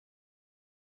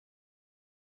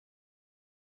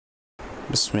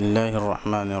بسم الله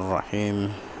الرحمن الرحيم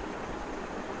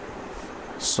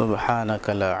سبحانك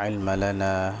لا علم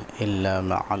لنا إلا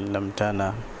ما علمتنا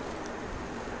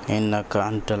إنك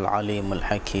أنت العليم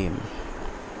الحكيم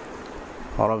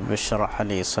رب اشرح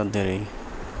لي صدري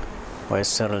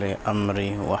ويسر لي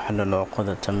أمري واحلل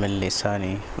عقدة من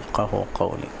لساني يفقهوا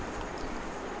قولي.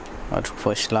 Watukufu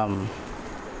wa Islam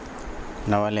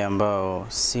na wale ambao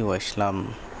si wa Islam,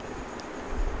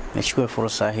 nichukue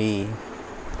fursa hii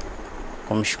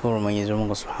kumshukuru Mwenyezi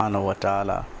Mungu Subhanahu wa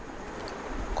Ta'ala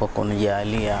kwa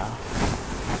kunijalia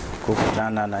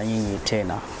kukutana na nyinyi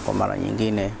tena kwa mara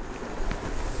nyingine,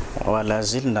 wala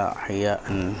zilna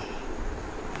ahyaan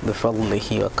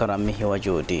bifadlihi wa karamihi wa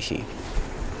judihi.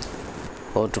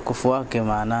 Kwa utukufu wake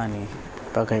maanani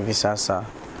mpaka hivi sasa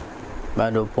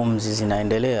bado pumzi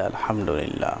zinaendelea,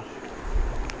 alhamdulillah,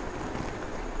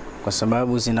 kwa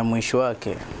sababu zina mwisho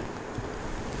wake.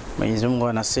 Mwenyezi Mungu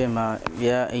anasema,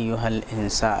 ya ayyuhal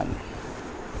insan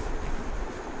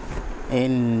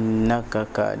innaka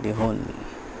kadihun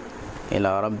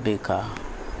ila rabbika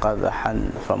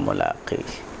qadhan famulaqih.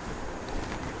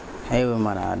 Ewe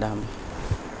mwanadamu,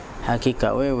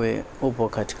 hakika wewe upo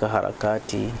katika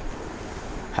harakati,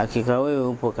 hakika wewe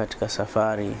upo katika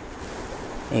safari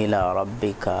ila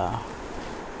rabbika,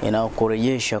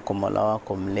 inaokurejesha kwa Mola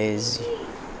wako mlezi.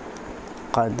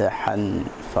 Qadhan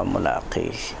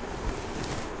famulaqih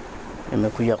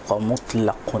imekuja kwa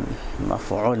mutlaqun,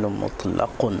 maf'ul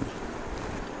mutlaqun,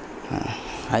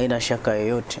 haina shaka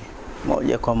yoyote,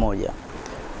 moja kwa moja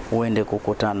uende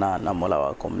kukutana na Mola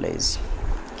wako mlezi.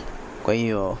 Kwa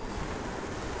hiyo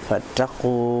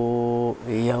fattaqu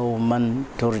yawman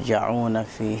turja'una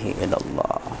fihi ila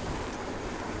Allah.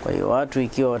 Kwa hiyo watu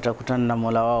ikiwa watakutana na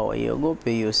Mola wao,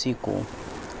 waiogope hiyo siku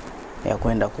ya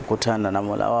kwenda kukutana na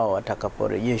Mola wao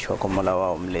watakaporejeshwa kwa Mola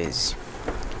wao mlezi.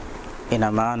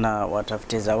 Ina maana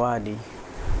watafute zawadi,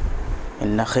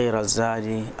 inna khaira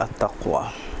zadi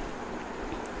at-taqwa.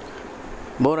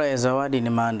 Bora ya zawadi ni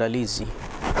maandalizi,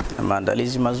 na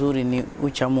maandalizi mazuri ni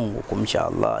ucha Mungu, kumcha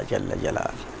Allah jalla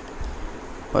jalal.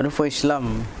 Watukufu wa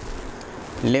Islam,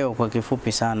 leo kwa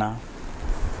kifupi sana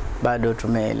bado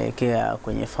tumeelekea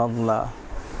kwenye fadhila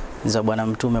za Bwana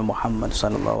Mtume Muhammad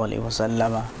sallallahu alaihi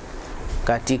wasallama,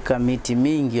 katika miti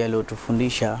mingi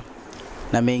aliyotufundisha,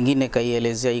 na mengine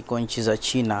kaielezea iko nchi za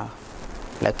China,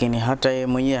 lakini hata yeye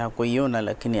mwenyewe hakuiona,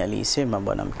 lakini aliisema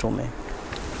Bwana Mtume.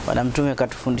 Bwana Mtume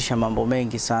katufundisha mambo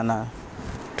mengi sana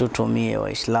tutumie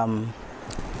Waislamu,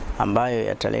 ambayo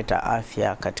yataleta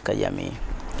afya katika jamii.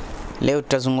 Leo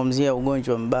tutazungumzia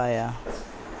ugonjwa mbaya,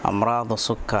 amradhu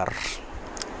sukar,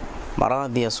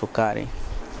 maradhi ya sukari.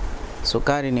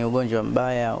 Sukari ni ugonjwa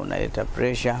mbaya, unaleta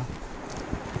pressure,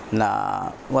 na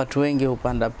watu wengi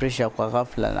hupanda pressure kwa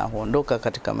ghafla na huondoka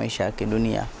katika maisha ya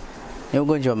kidunia. Ni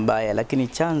ugonjwa mbaya, lakini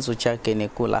chanzo chake ni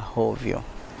kula hovyo.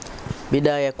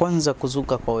 Bidaya ya kwanza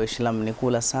kuzuka kwa Waislamu ni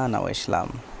kula sana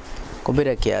Waislamu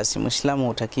kubira kiasi. Muislamu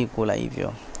hutaki kula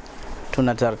hivyo.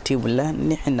 Tuna taratibu, la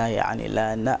nihna yani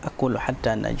la naakulu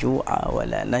hatta najua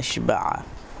wala nashba'a.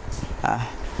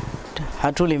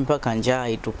 Hatuli mpaka njaa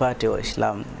itupate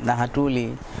Waislamu, na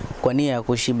hatuli kwa nia ya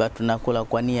kushiba, tunakula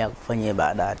kwa nia ya kufanya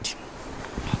ibadati.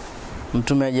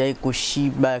 Mtume hajai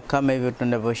kushiba kama hivyo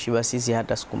tunavyoshiba sisi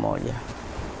hata siku moja,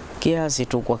 kiasi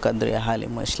tu kwa kadri ya hali.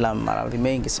 Muislamu maradhi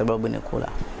mengi sababu ni kula.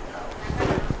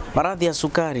 Maradhi ya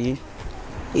sukari,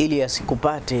 ili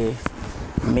asikupate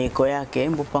miko yake,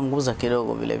 hebu panguza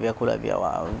kidogo vile vyakula vya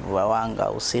wanga.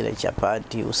 Usile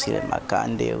chapati, usile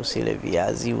makande, usile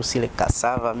viazi, usile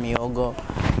kasava, miogo,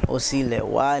 usile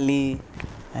wali.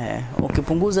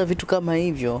 Ukipunguza vitu kama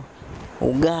hivyo,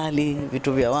 ugali,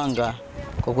 vitu vya wanga,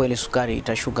 kwa kweli sukari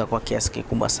itashuka kwa kiasi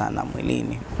kikubwa sana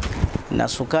mwilini. Na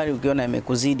sukari ukiona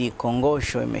imekuzidi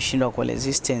kongosho, imeshindwa kwa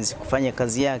resistance kufanya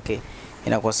kazi yake,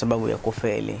 inakuwa sababu ya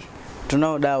kufeli.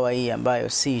 Tunao dawa hii ambayo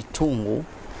si tungu,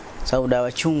 sababu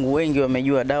dawa chungu wengi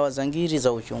wamejua dawa za ngiri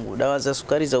za uchungu, dawa za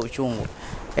sukari za uchungu.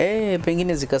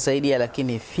 Pengine zikasaidia,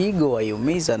 lakini figo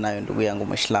waiumiza nayo, ndugu yangu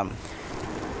Muislamu.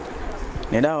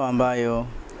 Ni dawa ambayo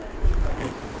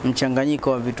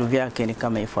mchanganyiko wa vitu vyake ni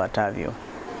kama ifuatavyo.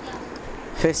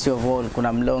 First of all,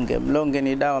 kuna mlonge. Mlonge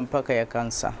ni dawa mpaka ya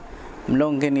kansa.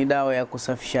 Mlonge ni dawa ya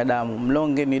kusafisha damu.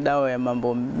 Mlonge ni dawa ya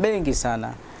mambo mengi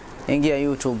sana. Ingia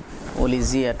YouTube,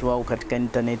 ulizia tu au katika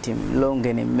interneti,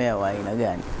 mlonge ni mmea wa aina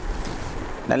gani.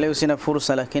 Na leo sina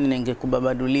fursa, lakini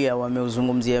ningekubabadulia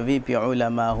wameuzungumzia vipi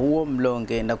ulama huo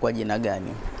mlonge na kwa jina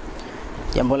gani.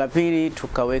 Jambo la pili,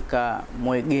 tukaweka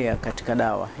mwegea katika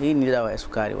dawa. Hii ni dawa ya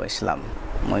sukari Waislamu,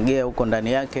 mwegea huko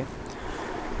ndani yake.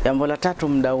 Jambo la tatu,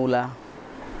 mdaula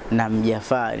na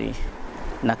mjafari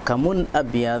na kamun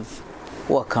abyadh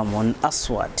wa kamun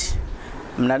aswad.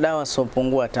 mna dawa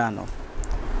sopungua 5.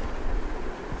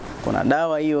 Kuna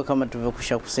dawa hiyo kama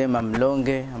tulivyokusha kusema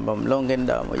mlonge, ambao mlonge ni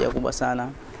dawa moja kubwa sana.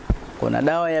 Kuna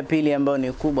dawa ya pili ambayo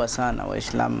ni kubwa sana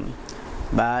Waislamu.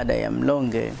 Baada ya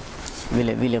mlonge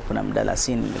vile vile kuna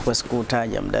mdalasini. Nilikuwa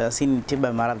sikutaja mdalasini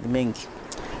tiba maradhi mengi.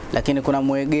 Lakini kuna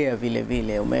mwegea vile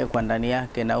vile umewekwa ndani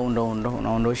yake na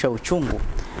unaondosha uchungu.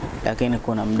 Lakini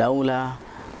kuna mdaula,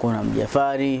 kuna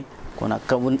mjafari, kuna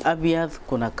kamun abyadh,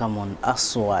 kuna kamun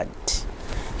aswad.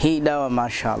 Hii dawa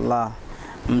mashaallah,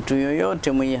 mtu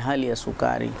yoyote mwenye hali ya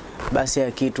sukari basi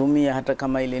akitumia, hata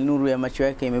kama ile nuru ya macho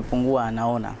yake imepungua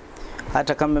anaona,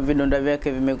 hata kama vidonda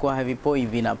vyake vimekuwa havipoi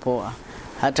vinapoa,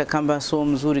 hata kama sio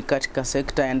mzuri katika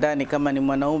sekta ya ndani kama ni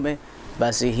mwanaume,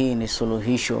 basi hii ni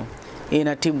suluhisho.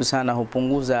 Inatibu sana,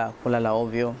 hupunguza kulala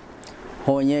ovyo,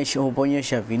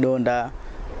 huponyesha vidonda,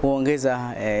 huongeza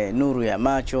nuru ya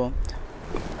macho,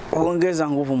 huongeza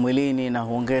nguvu mwilini na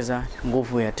huongeza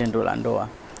nguvu ya tendo la ndoa.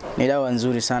 Ni dawa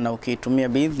nzuri sana, ukiitumia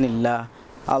biidhnillah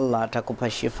Allah atakupa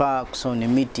shifa. Kusoni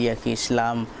miti ya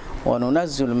Kiislamu, wa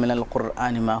nunazzilu minal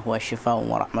Qur'ani ma huwa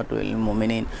shifaa'un wa rahmatun lil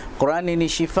mu'minin. Qur'ani ni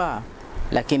shifa,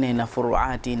 lakini ina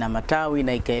furuati na matawi,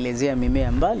 na ikaelezea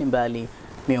mimea mbalimbali,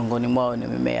 miongoni mwao ni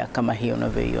mimea kama hiyo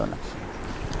unavyoiona.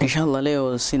 Inshallah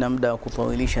leo sina muda wa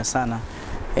kupawilisha sana.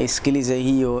 Isikilize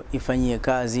hiyo, ifanyie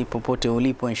kazi popote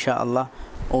ulipo, inshallah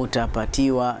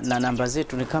utapatiwa, na namba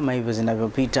zetu ni kama hivyo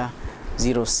zinavyopita: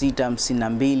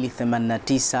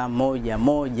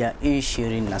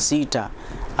 0652891126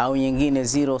 au nyingine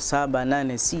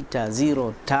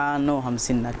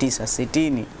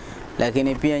 0786055960,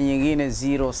 lakini pia nyingine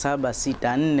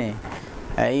 0764,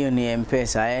 hiyo ni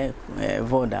M-Pesa,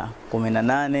 Voda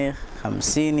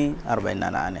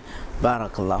 185048.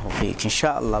 Barakallahu fik.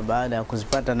 Inshallah baada ya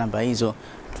kuzipata namba hizo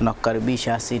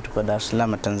tunakukaribisha sisi tuko Dar es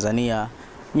Salaam Tanzania,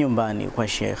 nyumbani kwa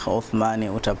Sheikh Othman.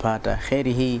 Utapata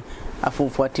khairi hii, afu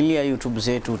fuatilia YouTube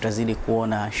zetu utazidi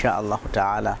kuona inshallah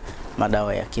taala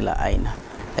madawa ya kila aina.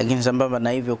 Lakini sambamba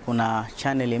na hivyo kuna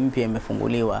channel mpya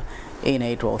imefunguliwa,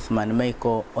 inaitwa Othman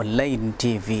Michael Online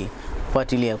TV.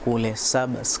 Fuatilia kule,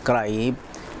 subscribe,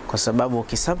 kwa sababu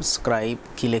ukisubscribe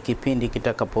kile kipindi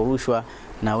kitakaporushwa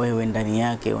na wewe ndani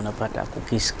yake unapata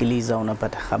kukisikiliza,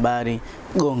 unapata habari.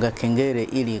 Gonga kengele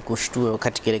ili kushtue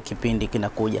wakati kile kipindi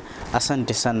kinakuja.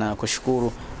 Asante sana na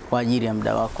kushukuru kwa ajili ya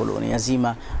muda wako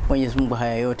ulioniazima. Mwenyezi Mungu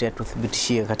haya yote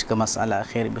atuthibitishie katika masala ya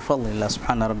khair bifadlillah.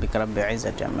 Subhana rabbika rabbil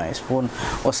izzati amma yasifun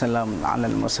wa salamun ala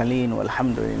al mursalin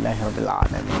walhamdulillahi rabbil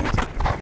alamin.